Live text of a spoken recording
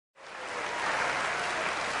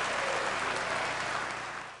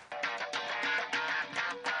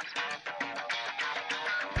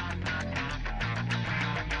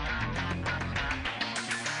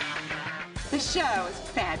show is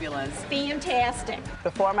fabulous. Fantastic.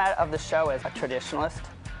 The format of the show is a traditionalist,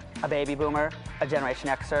 a baby boomer, a Generation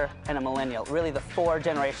Xer, and a millennial. Really the four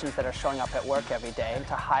generations that are showing up at work every day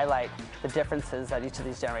to highlight the differences that each of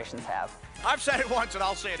these generations have. I've said it once and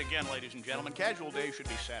I'll say it again, ladies and gentlemen. Casual day should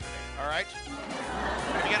be Saturday, all right?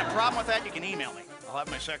 If you got a problem with that, you can email me. I'll have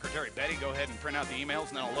my secretary, Betty, go ahead and print out the emails,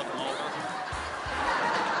 and then I'll look them over.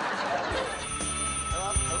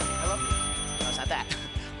 Hello? No, it's not that.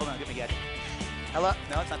 Hold on, get me gadget. Hello?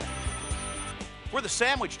 No, it's not that. We're the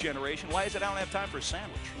sandwich generation. Why is it I don't have time for a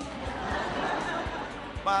sandwich?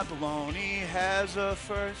 My bologna has a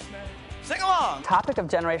first name. Sing along! The topic of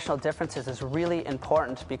generational differences is really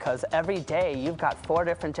important because every day you've got four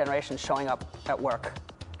different generations showing up at work.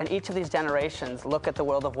 And each of these generations look at the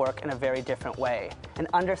world of work in a very different way. And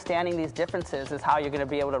understanding these differences is how you're going to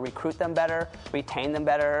be able to recruit them better, retain them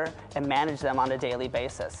better, and manage them on a daily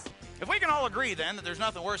basis. If we can all agree, then, that there's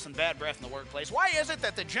nothing worse than bad breath in the workplace, why is it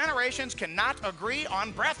that the generations cannot agree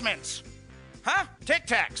on breath mints? Huh? Tic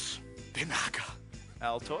Tacs. Binaca.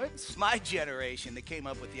 Altoids? My generation that came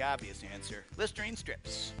up with the obvious answer. Listerine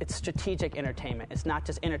strips. It's strategic entertainment. It's not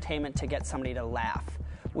just entertainment to get somebody to laugh.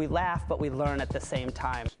 We laugh, but we learn at the same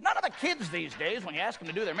time. None of the kids these days, when you ask them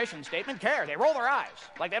to do their mission statement, care. They roll their eyes,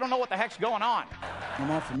 like they don't know what the heck's going on. I'm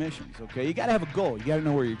all for missions, okay? You gotta have a goal. You gotta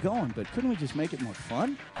know where you're going, but couldn't we just make it more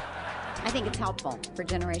fun? I think it's helpful for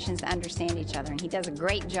generations to understand each other, and he does a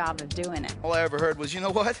great job of doing it. All I ever heard was, you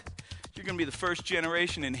know what? You're going to be the first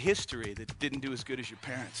generation in history that didn't do as good as your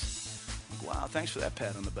parents. Wow, thanks for that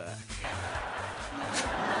pat on the back.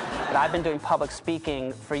 But I've been doing public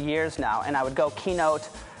speaking for years now, and I would go keynote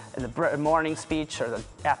in the morning speech or the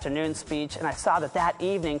afternoon speech, and I saw that that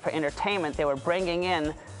evening for entertainment they were bringing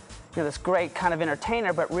in this great kind of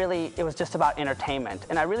entertainer, but really it was just about entertainment.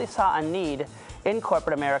 And I really saw a need in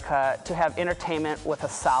corporate America to have entertainment with a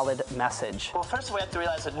solid message. Well, first we have to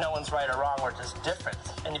realize that no one's right or wrong, we're just different.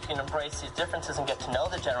 And if you can embrace these differences and get to know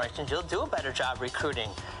the generations, you'll do a better job recruiting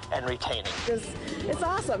and retaining. It's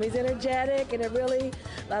awesome. He's energetic, and it really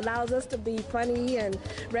allows us to be funny and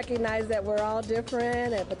recognize that we're all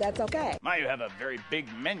different, but that's okay. My, you have a very big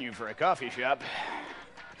menu for a coffee shop.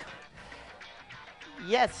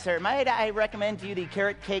 Yes, sir. Might I recommend to you the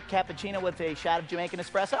carrot cake cappuccino with a shot of Jamaican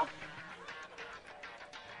espresso?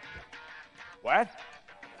 What?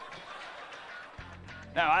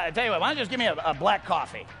 No, I tell you what, why don't you just give me a black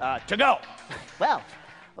coffee, to go? Well,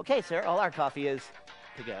 okay, sir, all our coffee is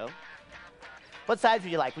to go. What size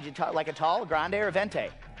would you like? Would you like a tall, grande, or venti?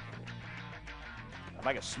 I'd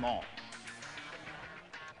like a small.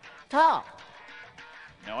 Tall.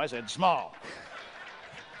 No, I said small.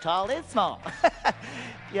 Tall is small.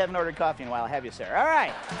 You haven't ordered coffee in a while, have you, sir? All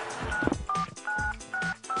right.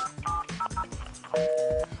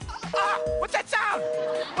 What's that sound?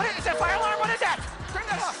 What is that, fire alarm? What is that? Turn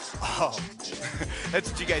that off. Oh, that's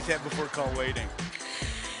what you guys had before call waiting.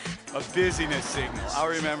 A busyness signal. I'll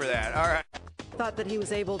remember that. All right. Thought that he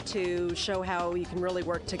was able to show how you can really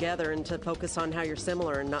work together and to focus on how you're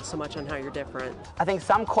similar and not so much on how you're different. I think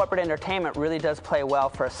some corporate entertainment really does play well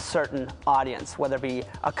for a certain audience, whether it be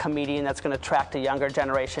a comedian that's going to attract a younger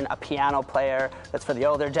generation, a piano player that's for the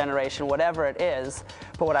older generation, whatever it is.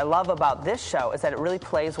 But what I love about this show is that it really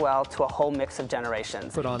plays well to a whole mix of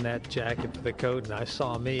generations. Put on that jacket for the coat and I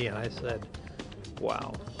saw me and I said,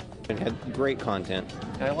 wow. It had great content.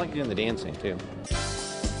 I like doing the dancing too.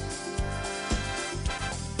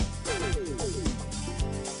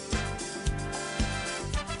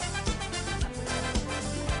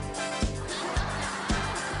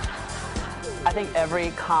 I think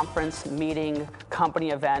every conference, meeting,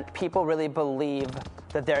 company event, people really believe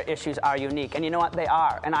that their issues are unique. And you know what? They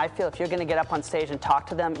are. And I feel if you're going to get up on stage and talk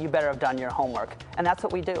to them, you better have done your homework. And that's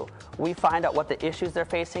what we do. We find out what the issues they're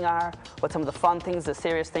facing are, what some of the fun things, the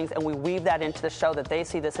serious things, and we weave that into the show that they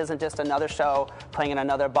see this isn't just another show playing in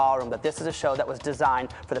another ballroom, that this is a show that was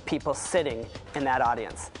designed for the people sitting in that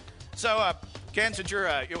audience. So, Ken, since you're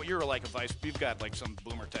like a vice, you've got like some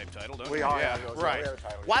boomer type title, don't you? We are, yeah, right.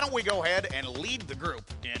 Title. Why don't we go ahead and lead the group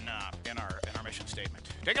in our mission statement?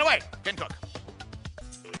 Take it away, Ken Cook.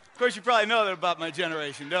 Of course, you probably know that about my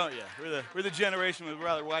generation, don't you? We're the generation who would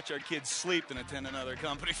rather watch our kids sleep than attend another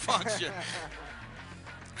company function.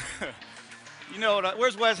 You know what?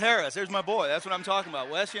 Where's Wes Harris? There's my boy. That's what I'm talking about.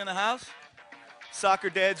 Wes, you in the house? Soccer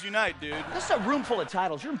dads unite, dude. This is a room full of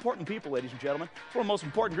titles. You're important people, ladies and gentlemen. It's one of the most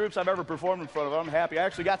important groups I've ever performed in front of. I'm happy. I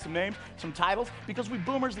actually got some names, some titles, because we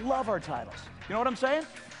boomers love our titles. You know what I'm saying?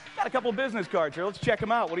 Got a couple of business cards here. Let's check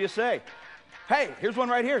them out. What do you say? Hey, here's one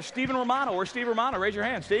right here. Steven Romano. Where's Steve Romano? Raise your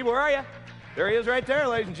hand. Steve, where are you? There he is right there,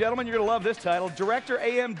 ladies and gentlemen. You're going to love this title. Director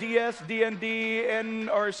AMDS, DND,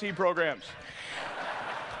 NRC programs.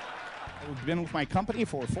 I've been with my company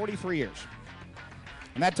for 43 years.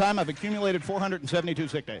 In that time, I've accumulated 472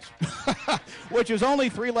 sick days, which is only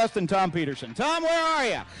 3 less than Tom Peterson. Tom, where are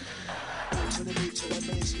you?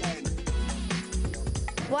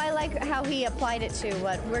 Well, I like how he applied it to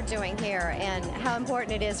what we're doing here and how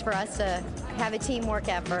important it is for us to have a teamwork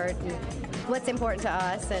effort and what's important to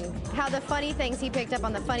us and how the funny things, he picked up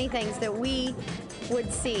on the funny things that we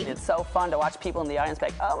would see. It's so fun to watch people in the audience be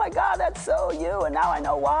like, oh my God, that's so you, and now I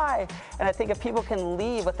know why. And I think if people can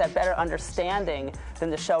leave with that better understanding, then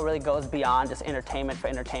the show really goes beyond just entertainment for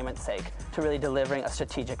entertainment's sake to really delivering a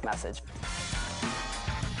strategic message.